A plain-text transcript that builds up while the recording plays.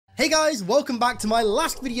Hey guys, welcome back to my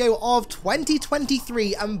last video of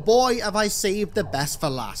 2023, and boy have I saved the best for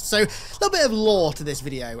last. So, a little bit of lore to this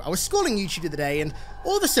video. I was scrolling YouTube the other day and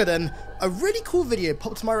all of a sudden, a really cool video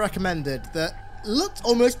popped to my recommended that looked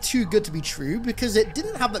almost too good to be true because it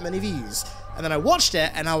didn't have that many views. And then I watched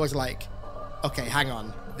it and I was like, okay, hang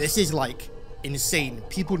on, this is like insane.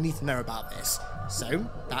 People need to know about this. So,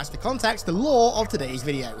 that's the context, the lore of today's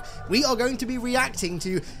video. We are going to be reacting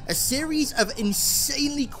to a series of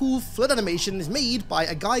insanely cool flood animations made by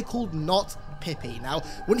a guy called Not Pippi. Now,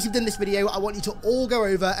 once you've done this video, I want you to all go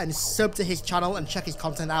over and sub to his channel and check his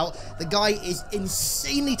content out. The guy is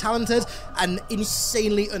insanely talented and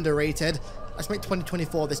insanely underrated. Let's make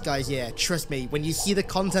 2024 this guy's year. Trust me, when you see the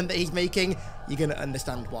content that he's making, you're going to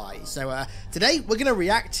understand why. So today, we're going to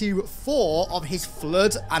react to 4 of his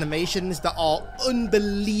flood animations that are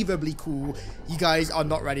unbelievably cool. You guys are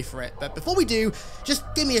not ready for it. But before we do, just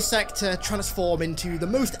give me a sec to transform into the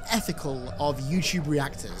most ethical of YouTube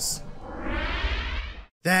reactors.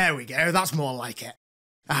 There we go, that's more like it.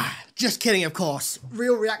 Just kidding, of course.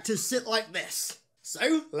 Real reactors sit like this.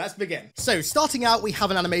 So, let's begin. So, starting out, we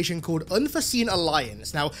have an animation called Unforseen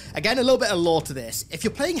Alliance. Now, again, a little bit of lore to this. If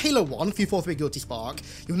you're playing Halo 1, 343 Guilty Spark,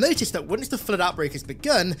 you'll notice that once the flood outbreak has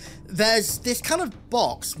begun, there's this kind of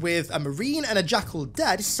box with a Marine and a Jackal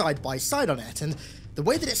dead side by side on it. And the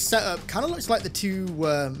way that it's set up kind of looks like the two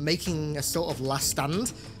were making a sort of last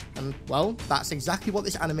stand. And, well, that's exactly what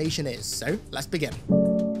this animation is. So, let's begin.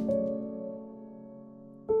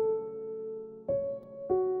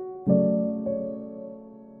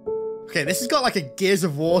 Okay, this has got like a Gears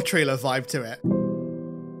of War trailer vibe to it.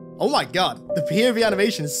 Oh my god, the POV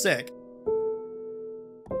animation is sick.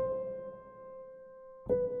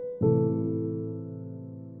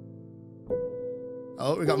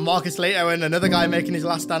 Oh, we got Marcus Lato and another guy making his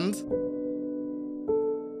last stand.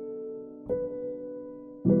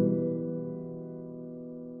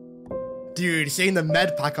 Dude, seeing the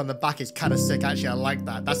med pack on the back is kind of sick, actually. I like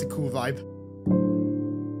that. That's a cool vibe.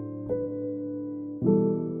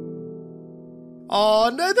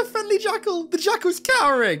 Oh no, the friendly jackal! The jackal's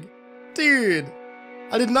cowering! Dude,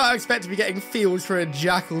 I did not expect to be getting feels for a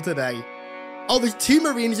jackal today. Oh, there's 2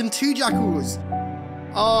 marines and 2 jackals!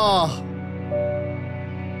 Oh.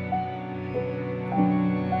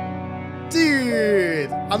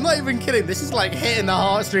 Dude, I'm not even kidding, this is like hitting the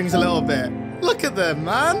heartstrings a little bit. Look at them,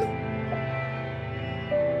 man!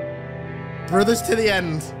 Brothers to the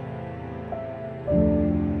end.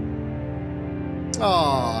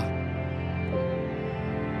 Oh.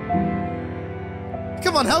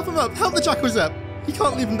 Come on, help him up. Help the jackals up. You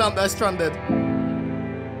can't leave them down there stranded.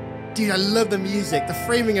 Dude, I love the music. The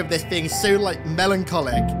framing of this being so, like,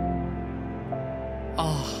 melancholic.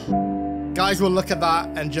 Oh. Guys will look at that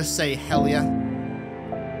and just say, hell yeah.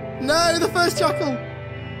 No, the first jackal.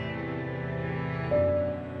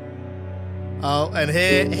 Oh, and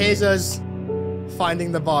here's us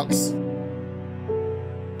finding the box.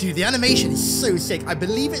 Dude, the animation is so sick. I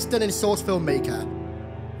believe it's done in Source Filmmaker.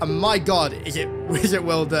 And my god, is it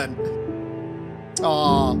well done?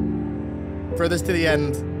 Aw, brothers to the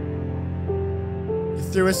end. They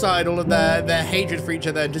threw aside all of their hatred for each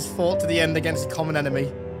other and just fought to the end against a common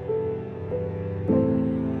enemy.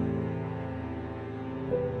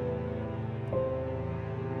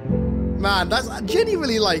 Man, that's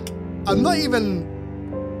genuinely like, I'm not even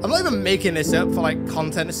making this up for like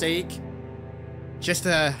content's sake. Just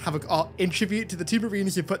to have in tribute to the 2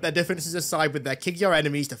 Marines who put their differences aside with their kick your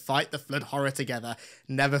enemies to fight the flood horror together.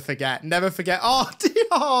 Never forget, never forget. Oh, dude,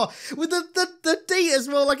 oh, with the date as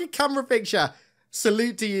well, like a camera picture.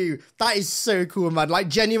 Salute to you. That is so cool, man. Like,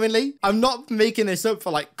 genuinely, I'm not making this up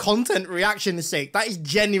for like content reaction's sake. That is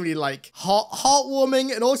genuinely like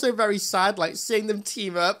heartwarming and also very sad, like seeing them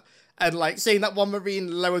team up. And like seeing that one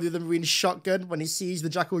Marine lower the other Marine's shotgun when he sees the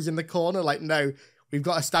jackals in the corner. Like, no, we've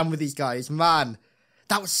got to stand with these guys. Man.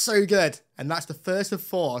 That was so good. And that's the first of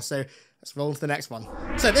 4, so let's roll on to the next one.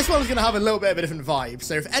 So this one's going to have a little bit of a different vibe.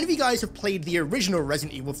 So if any of you guys have played the original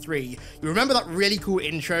Resident Evil 3, you remember that really cool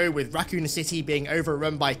intro with Raccoon City being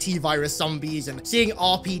overrun by T-Virus zombies and seeing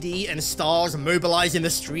RPD and STARS mobilize in the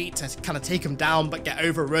street to kind of take them down but get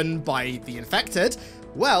overrun by the infected?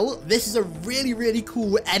 Well, this is a really, really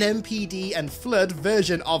cool NMPD and Flood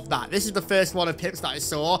version of that. This is the first one of Pips that I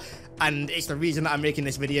saw, and it's the reason that I'm making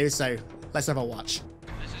this video, so let's have a watch.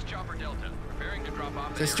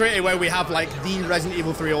 So straight away we have like the Resident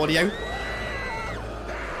Evil 3 audio.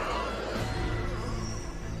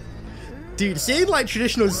 Dude, seeing like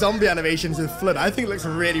traditional zombie animations with Flood, I think it looks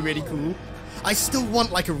really, really cool. I still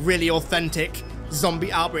want like a really authentic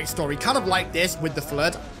zombie outbreak story, kind of like this with the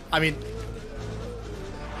Flood. I mean,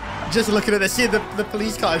 Just looking at this, see the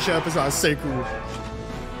police car show up as well. It's so cool.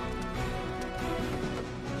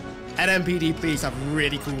 NMPD police have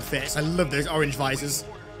really cool fits. I love those orange visors.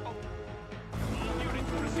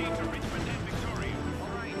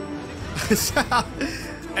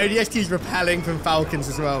 ODSTs repelling from Falcons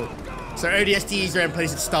as well. So ODSTs are in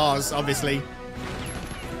place of stars, obviously.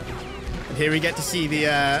 And here we get to see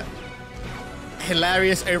the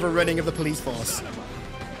hilarious overrunning of the police force.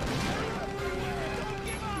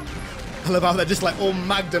 I love how they're just like all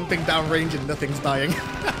mag dumping down range and nothing's dying.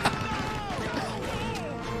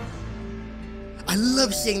 I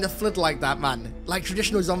love seeing the flood like that, man. Like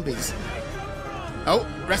traditional zombies. Oh,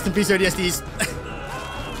 rest in peace, ODSTs.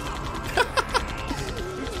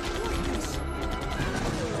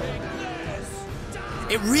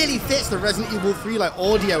 It really fits the Resident Evil 3 like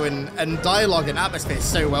audio and dialogue and atmosphere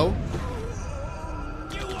so well.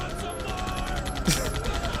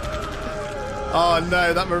 Oh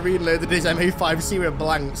no, that Marine loaded his MA5C with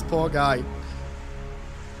blanks. Poor guy.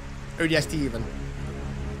 ODST even.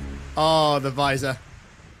 Oh, the visor.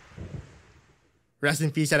 Rest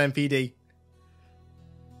in peace, NMPD.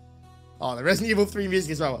 Oh, the Resident Evil 3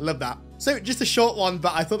 music as well. Love that. So, just a short one,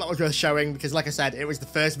 but I thought that was worth showing because, like I said, it was the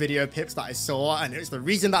first video of Pips that I saw, and it was the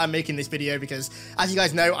reason that I'm making this video because, as you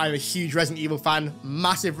guys know, I'm a huge Resident Evil fan,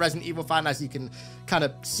 massive Resident Evil fan, as you can kind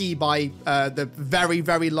of see by the very,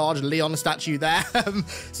 very large Leon statue there.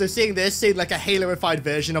 So seeing this, seeing like a Halo-ified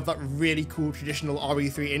version of that really cool traditional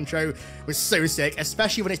RE3 intro was so sick,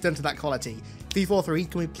 especially when it's done to that quality. 343,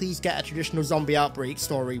 can we please get a traditional zombie outbreak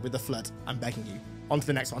story with the flood? I'm begging you. On to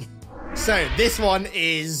the next one. So this one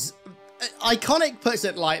is... Iconic puts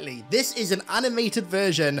it lightly. This is an animated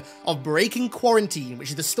version of Breaking Quarantine,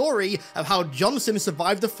 which is the story of how Johnson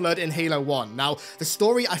survived the flood in Halo 1. Now, the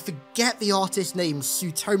story, I forget the artist's name,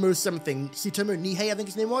 Tsutomu something, Tsutomu Nihei, I think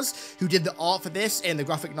his name was, who did the art for this in the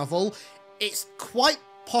graphic novel. It's quite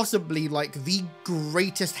possibly like the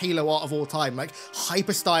greatest Halo art of all time, like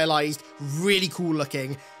hyper stylized, really cool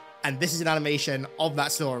looking. And this is an animation of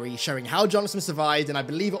that story showing how Johnson survived, and I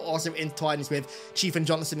believe it also intertwines with Chief and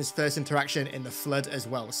Johnson's first interaction in the flood as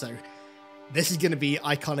well. So this is going to be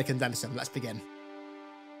iconic and then some. Let's begin.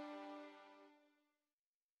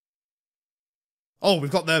 Oh,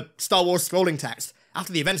 we've got the Star Wars scrolling text.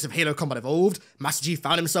 After the events of Halo Combat Evolved, Master Chief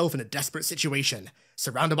found himself in a desperate situation.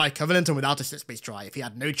 Surrounded by Covenant and without a space drive, he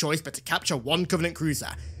had no choice but to capture one Covenant cruiser.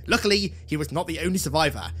 Luckily, he was not the only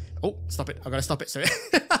survivor. Oh, stop it. I've got to stop it, sorry.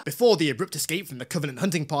 Before the abrupt escape from the Covenant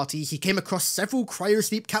hunting party, he came across several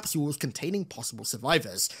cryosleep capsules containing possible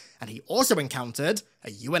survivors, and he also encountered a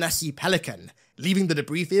UNSC Pelican. Leaving the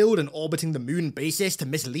debris field and orbiting the moon bases to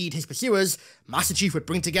mislead his pursuers, Master Chief would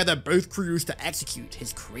bring together both crews to execute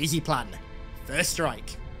his crazy plan. First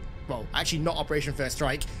Strike. Well, actually not Operation First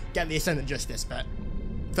Strike, get the Ascendant Justice, but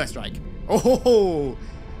First Strike. Oh ho ho!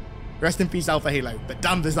 Rest in peace, Alpha Halo, but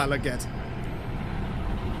damn does that look good.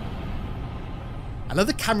 I love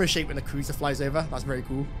the camera shape when the cruiser flies over, that's very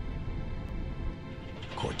cool.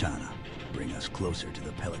 Cortana, bring us closer to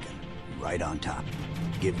the Pelican, right on top.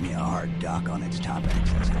 Give me a hard dock on its top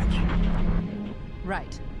access hatch.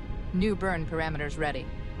 Right. New burn parameters ready.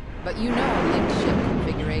 But you know a linked ship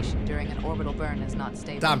configuration during an orbital burn is not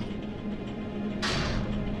stable. Damn.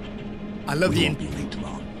 I love the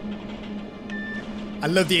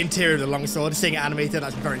interior of the longsword. Seeing it animated,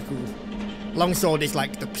 that's very cool. Longsword is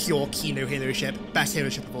like the pure Kino Halo ship, best Halo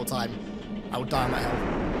ship of all time. I will die on that hill.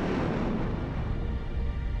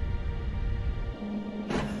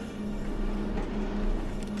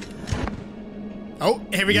 Oh,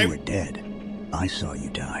 here we go. You were dead. I saw you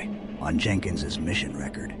die on Jenkins's mission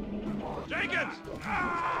record. Jenkins!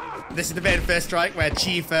 This is the bit in First Strike where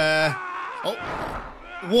Chief, oh.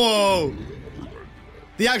 Whoa!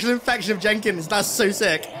 The actual infection of Jenkins, that's so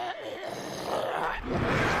sick.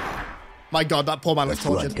 My god, that poor man was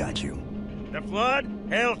tortured. The flood got you. The flood?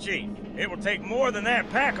 Hell, Chief. It will take more than that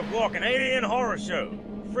pack of walking alien horror show.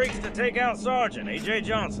 Freaks to take out Sergeant A.J.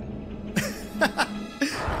 Johnson.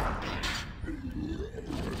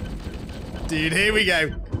 Dude, here we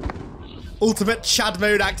go. Ultimate Chad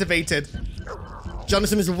mode activated.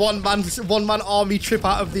 Jonathan is a one-man army trip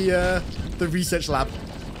out of the research lab.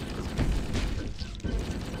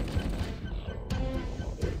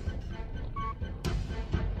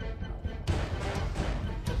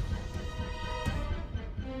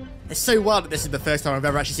 It's so wild that this is the first time I've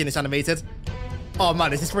ever actually seen this animated. Oh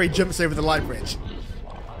man, is this where he jumps over the light bridge?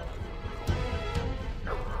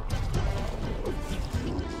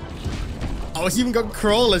 Oh, it's even got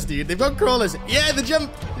crawlers, dude. They've got crawlers. Yeah, the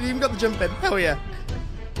jump. They've even got the jump in. Hell yeah.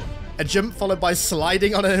 A jump followed by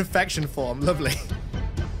sliding on an infection form. Lovely.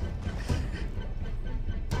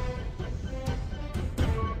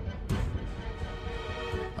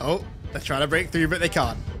 Oh, they're trying to break through, but they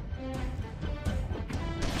can't.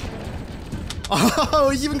 Oh,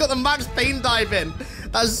 he's even got the Max Payne dive in.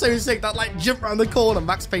 That's so sick. That like jump around the corner,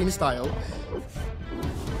 Max Payne style.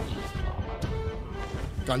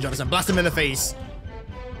 Go on, Jonathan. Blast him in the face.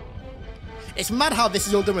 It's mad how this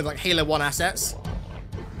is all done with like Halo 1 assets.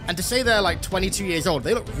 And to say they're like 22 years old,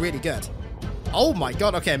 they look really good. Oh my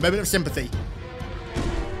god. Okay, moment of sympathy.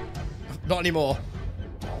 Not anymore.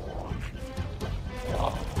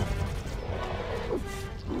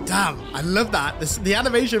 Damn, I love that. The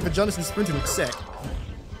animation for Jonathan sprinting looks sick.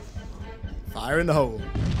 Fire in the hole.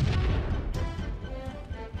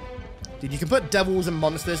 Dude, you can put Devils and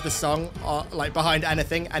Monsters, the song, like behind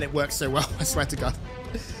anything, and it works so well. I swear to God.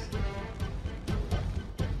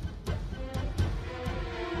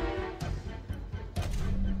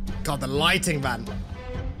 God, the lighting, man.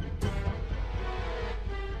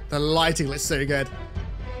 The lighting looks so good.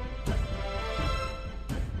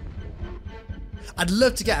 I'd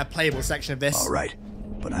love to get a playable section of this. All right,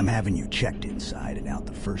 but I'm having you checked inside and out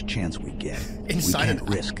the first chance we get. Inside we can't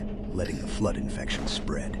risk letting the flood infection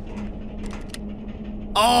spread.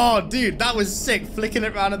 Oh, dude, that was sick. Flicking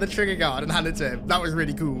it around at the trigger guard and hand it to him. That was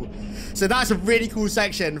really cool. So that's a really cool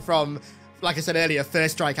section from, like I said earlier,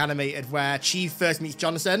 First Strike Animated, where Chief first meets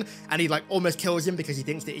Jonathan and he like almost kills him because he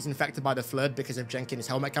thinks that he's infected by the flood because of Jenkins'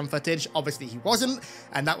 helmet cam footage. Obviously he wasn't,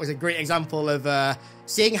 and that was a great example of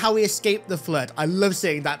seeing how he escaped the flood. I love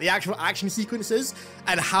seeing that, the actual action sequences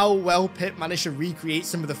and how well Pip managed to recreate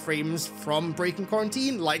some of the frames from Breaking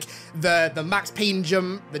Quarantine, like the Max Payne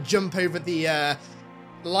jump, the jump over the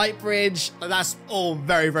light bridge. That's all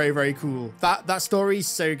very, very, very cool. That story is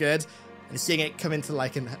so good. And seeing it come into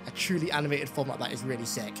like a truly animated form like that is really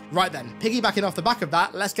sick. Right then, piggybacking off the back of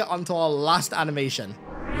that, let's get on to our last animation.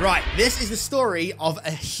 Right, this is the story of a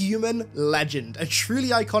human legend, a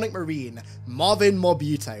truly iconic Marine, Marvin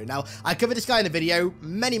Morbuto. Now, I covered this guy in a video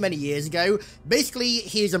many, many years ago. Basically,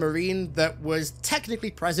 he's a Marine that was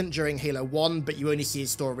technically present during Halo 1, but you only see his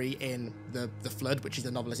story in the Flood, which is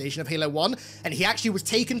the novelization of Halo 1. And he actually was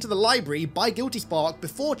taken to the library by Guilty Spark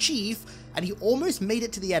before Chief, and he almost made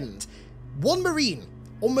it to the end. One Marine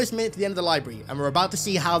almost made it to the end of the library, and we're about to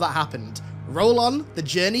see how that happened. Roll on the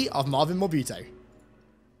journey of Marvin Morbuto.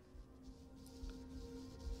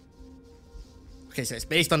 Okay, so it's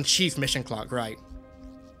based on Chief's mission clock, right?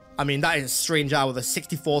 I mean, that is a strange hour, the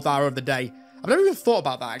 64th hour of the day. I've never even thought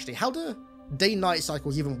about that, actually. How do day-night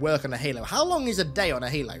cycles even work on a Halo? How long is a day on a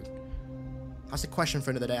Halo? That's a question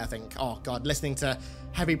for another day, I think. Oh, God, listening to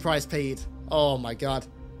Heavy Price Paid. Oh, my God.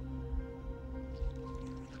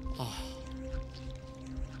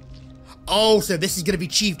 Oh, so this is going to be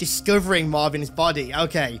Chief discovering Marvin's body.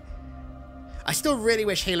 Okay. I still really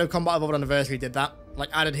wish Halo Combat Evolved Anniversary did that. Like,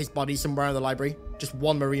 added his body somewhere in the library. Just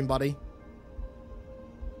one Marine body.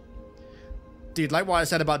 Dude, like what I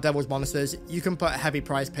said about Devil's Monsters, you can put Heavy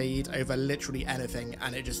Price Paid over literally anything,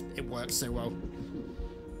 and it works so well.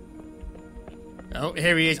 Oh,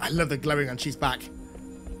 here he is. I love the glowing on Chief's back.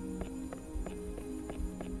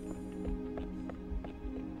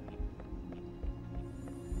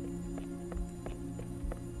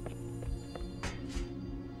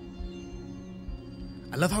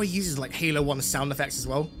 I love how he uses like Halo 1 sound effects as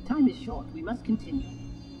well. Time is short. We must continue.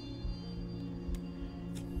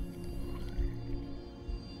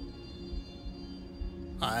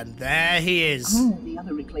 And there he is. Oh, the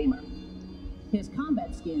other reclaimer. His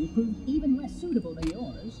combat skin proved even less suitable than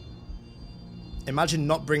yours. Imagine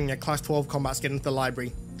not bringing a Class 12 combat skin into the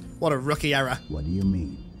library. What a rookie error. What do you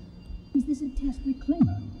mean? Is this a test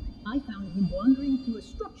reclaimer? I found him wandering through a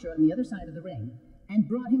structure on the other side of the ring, and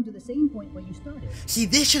brought him to the same point where you started. See,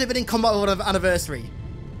 this should have been in Combat Evolved Anniversary.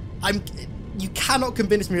 You cannot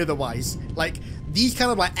convince me otherwise. Like, these kind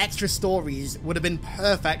of like extra stories would have been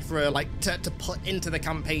perfect for to put into the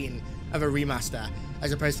campaign of a remaster,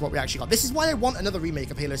 as opposed to what we actually got. This is why I want another remake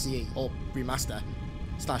of Halo CE, or remaster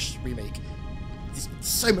 / remake. There's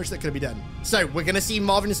so much that could be done. So we're gonna see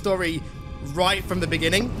Marvin's story right from the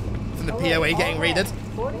beginning, from the POA getting raided.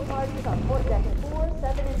 Boarding parties on port deck 4,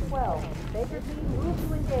 7, and 12. Baker team, move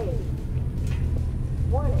to engage.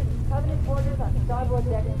 Warning, Covenant quarters on starboard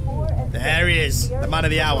deck 4 and 6. There he is, the man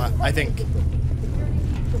of the hour, I think. Security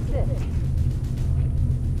chief assist.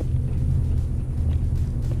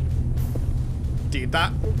 Dude,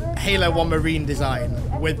 that Halo 1 Marine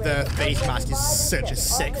design with the face mask is such a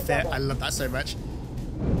sick fit. I love that so much.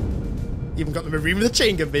 Even got the Marine with a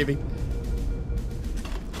chain gun, baby.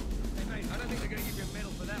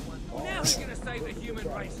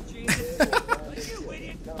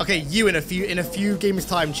 Okay, you in a few games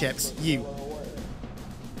time, Chips. You.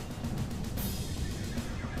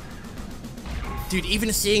 Dude,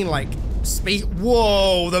 even seeing like space.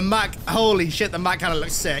 Whoa, the Mac. Holy shit, the Mac kind of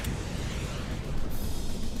looks sick.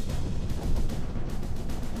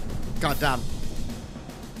 God damn.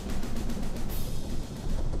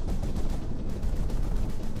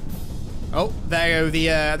 Oh, there go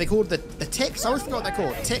the they called the ticks. I always forgot what they're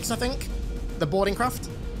called. Ticks, I think. The boarding craft.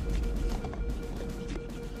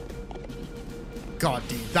 God,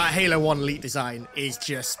 dude, that Halo 1 Elite design is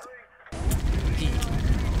just peak.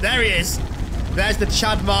 There he is. There's the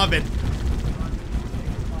Chad Marvin.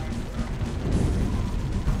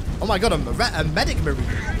 Oh my god, a medic marine.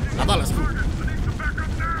 Now that looks cool.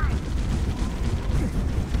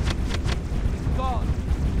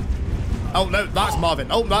 Oh no, that's Marvin.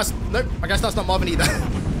 Oh, that's nope. I guess that's not Marvin either.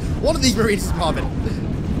 One of these marines is Marvin.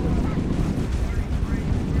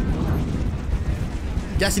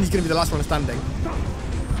 Guessing he's gonna be the last one standing.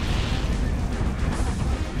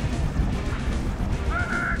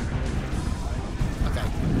 Okay,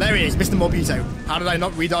 there he is, Mr. Morbuto. How did I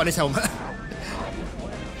not read that on his helmet?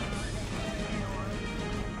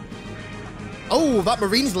 Oh, that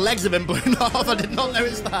marine's legs have been blown off. I did not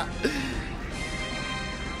notice that.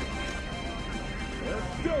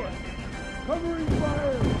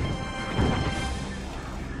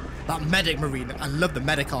 That medic marine, I love the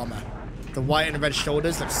medic armor. The white and red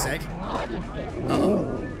shoulders look sick.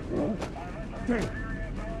 Uh-oh.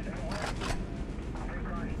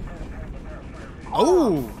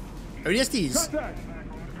 Oh! ODSTs.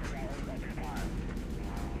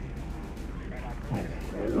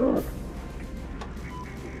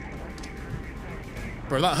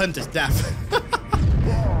 Bro, that hunt is death.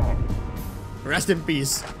 Rest in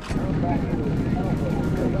peace.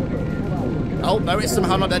 Oh, no, it's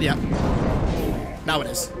somehow not dead yet. Now it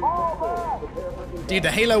is. Dude,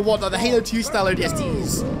 the Halo 1, the Halo 2 style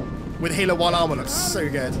ODSTs with Halo 1 armor looks so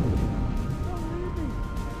good.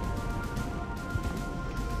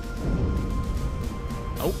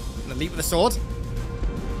 Oh, and a leap with the sword.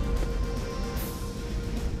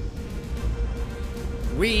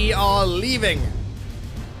 We are leaving.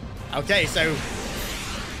 Okay, so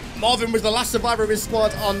Marvin was the last survivor of his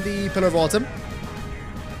squad on the Pillar of Autumn.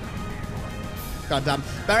 Goddamn.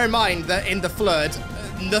 Bear in mind that in the Flood,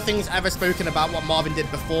 nothing's ever spoken about what Marvin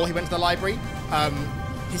did before he went to the library.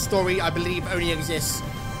 His story, I believe, only exists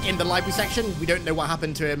in the library section. We don't know what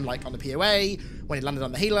happened to him, like, on the POA, when he landed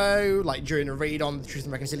on the Halo, like, during a raid on Truth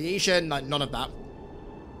and Reconciliation, like, none of that.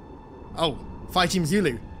 Oh, Fire Team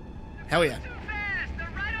Zulu. Hell yeah.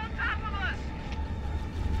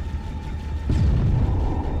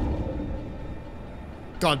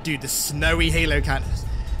 God, dude, the snowy Halo cannons.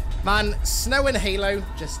 Man, snow and Halo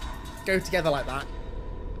just go together like that.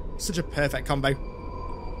 Such a perfect combo.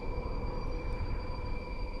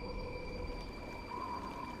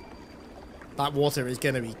 That water is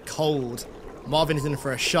going to be cold. Marvin is in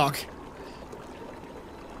for a shock.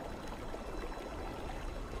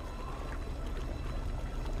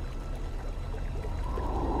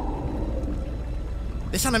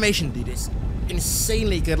 This animation, dude, is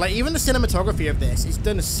insanely good. Like, even the cinematography of this is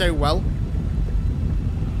done so well.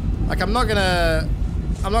 Like, I'm not gonna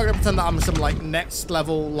pretend that I'm some, like, next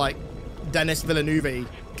level, like, Denis Villeneuve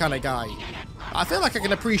kind of guy. I feel like I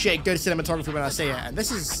can appreciate good cinematography when I see it, and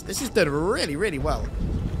this is done really, really well.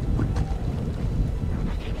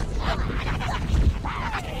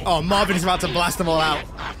 Oh, Marvin's about to blast them all out.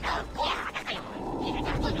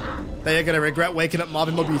 They are gonna regret waking up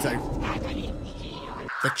Marvin Morbuto.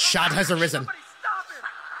 The Chad has arisen.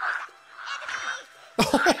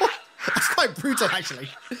 That's quite brutal, actually.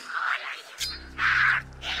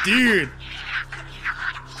 Dude.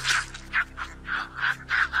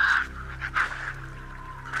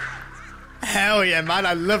 Hell yeah, man.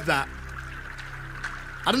 I love that.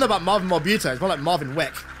 I don't know about Marvin Morbuto. It's more like Marvin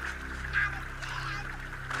Wick.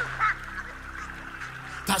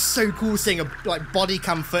 That's so cool seeing a like body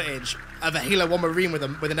cam footage of a Halo 1 Marine with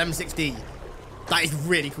an M6D. That is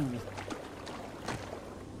really cool.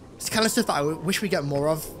 It's the kind of stuff that I wish we get more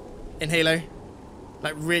of in Halo.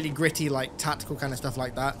 Like really gritty, like tactical kind of stuff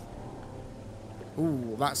like that.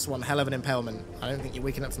 Ooh, that's one hell of an impalement. I don't think you're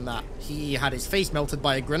waking up from that. He had his face melted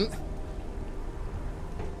by a grunt.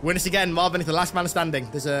 Witness again, Marvin is the last man standing.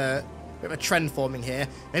 There's a bit of a trend forming here.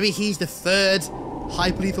 Maybe he's the third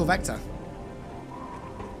hyperlethal vector.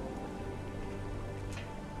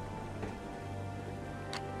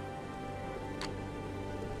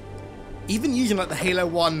 Even using like the Halo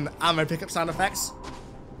 1 ammo pickup sound effects.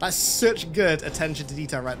 That's such good attention to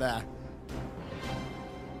detail right there.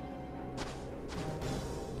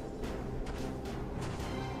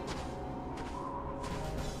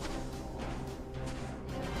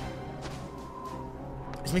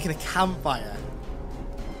 He's making a campfire.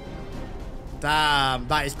 Damn,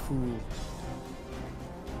 that is cool.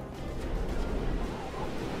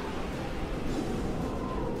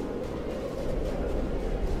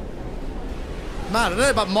 Man, I don't know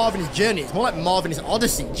about Marvin's journey. It's more like Marvin's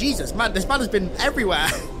odyssey. Jesus, man, this man has been everywhere.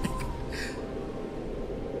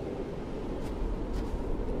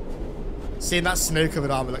 Seeing that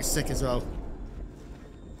snow-covered armor looks sick as well.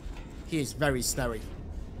 He is very snowy.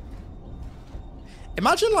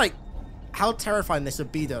 Imagine, like, how terrifying this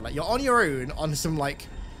would be, though. Like, you're on your own on some, like,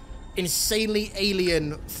 insanely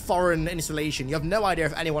alien foreign installation. You have no idea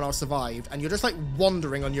if anyone else survived, and you're just, like,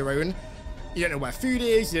 wandering on your own. You don't know where food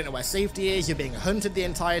is, you don't know where safety is, you're being hunted the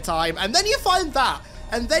entire time, and then you find that,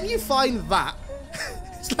 and then you find that.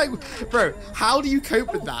 It's like, bro, how do you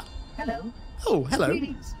cope with that? Hello. Oh, hello.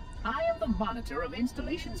 Greetings. I am the monitor of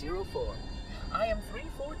Installation 04. I am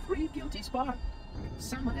 343 Guilty Spark.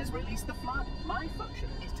 Someone has released the flood. My function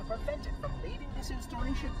is to prevent it from leaving this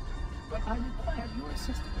installation. But I require your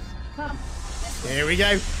assistance. Come. Here we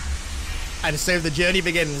go. And so the journey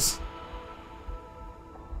begins.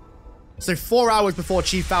 So 4 hours before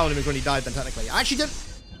Chief found him is when he died then, technically. I actually don't...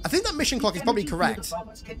 I think that mission clock is probably correct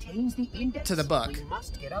to the book. We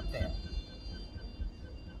must get up there.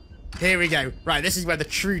 Here we go. Right, this is where the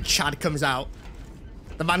true Chad comes out.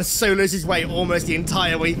 The man solos his way almost the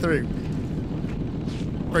entire way through.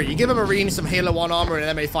 Bro, you give a Marine some Halo 1 armor and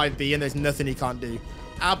an MA5B and there's nothing he can't do.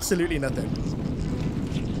 Absolutely nothing.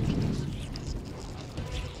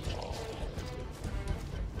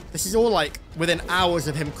 This is all like within hours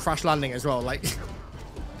of him crash landing as well. Like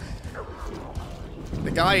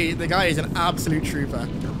the guy is an absolute trooper.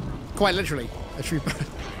 Quite literally a trooper.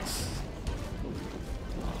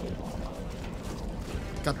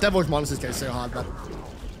 God, Devil's Monsters go so hard, man.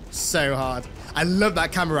 So hard. I love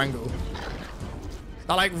that camera angle.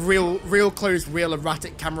 That like real close, real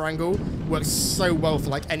erratic camera angle works so well for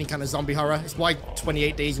like any kind of zombie horror. It's why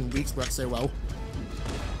 28 Days and Weeks works so well.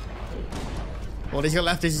 All he's got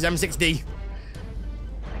left is his M6D.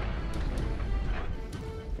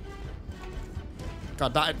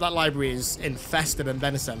 God, that library is infested in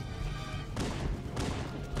venison.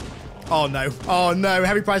 Oh no. Oh no.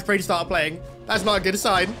 Heavy Price Predator started playing. That's not a good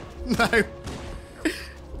sign. No.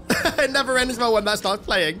 It never ends well when that starts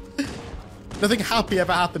playing. Nothing happy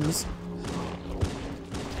ever happens.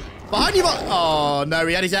 Behind you, oh no,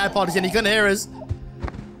 he had his AirPods in, he couldn't hear us.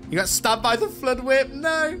 He got stabbed by the flood whip,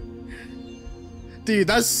 no. Dude,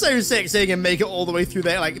 that's so sick seeing him make it all the way through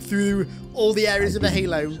there, like through all the areas of the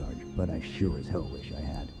Halo. Sarge, but I sure as hell wish I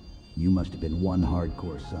had. You must have been one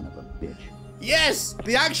hardcore son of a bitch. Yes,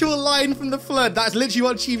 the actual line from the flood. That's literally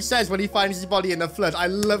what Chief says when he finds his body in the flood. I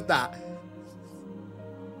love that.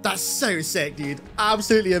 That's so sick, dude.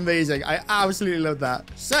 Absolutely amazing. I absolutely love that.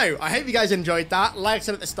 So, I hope you guys enjoyed that. Like I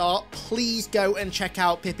said at the start, please go and check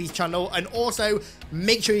out Pippi's channel. And also,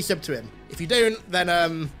 make sure you sub to him. If you don't, then,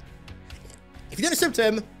 if you don't sub to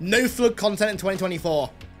him, no flood content in 2024.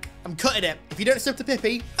 I'm cutting it. If you don't sub to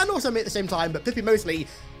Pippi, and also me at the same time, but Pippi mostly,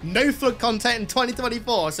 no flood content in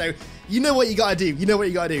 2024. So, you know what you gotta do. You know what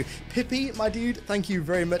you gotta do. Pippi, my dude, thank you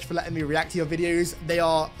very much for letting me react to your videos. They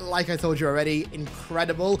are, like I told you already,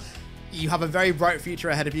 incredible. You have a very bright future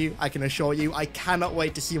ahead of you, I can assure you. I cannot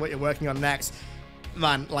wait to see what you're working on next.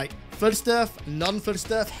 Man, like, flood stuff, non-flood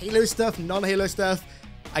stuff, Halo stuff, non-Halo stuff.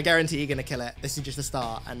 I guarantee you're gonna kill it. This is just the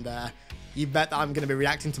start, and, you bet that I'm going to be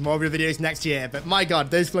reacting to more of your videos next year. But my God,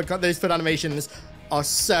 those flood animations are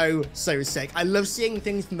so sick. I love seeing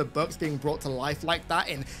things from the books being brought to life like that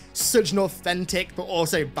in such an authentic but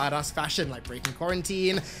also badass fashion, like Breaking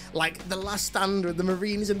Quarantine, like The Last Stand with the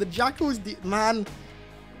Marines and the Jackals. Man,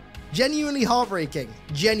 genuinely heartbreaking.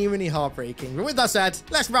 Genuinely heartbreaking. But with that said,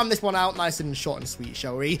 let's ram this one out nice and short and sweet,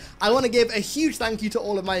 shall we? I want to give a huge thank you to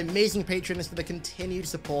all of my amazing patrons for the continued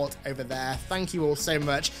support over there. Thank you all so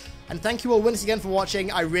much. And thank you all once again for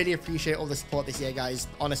watching. I really appreciate all the support this year, guys.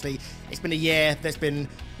 Honestly, it's been a year that's been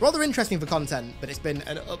rather interesting for content, but it's been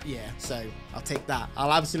an up year. So I'll take that.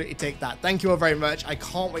 I'll absolutely take that. Thank you all very much. I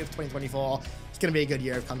can't wait for 2024. It's going to be a good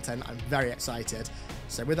year of content. I'm very excited.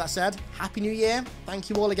 So with that said, Happy New Year. Thank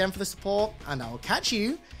you all again for the support, and I'll catch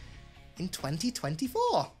you in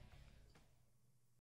 2024.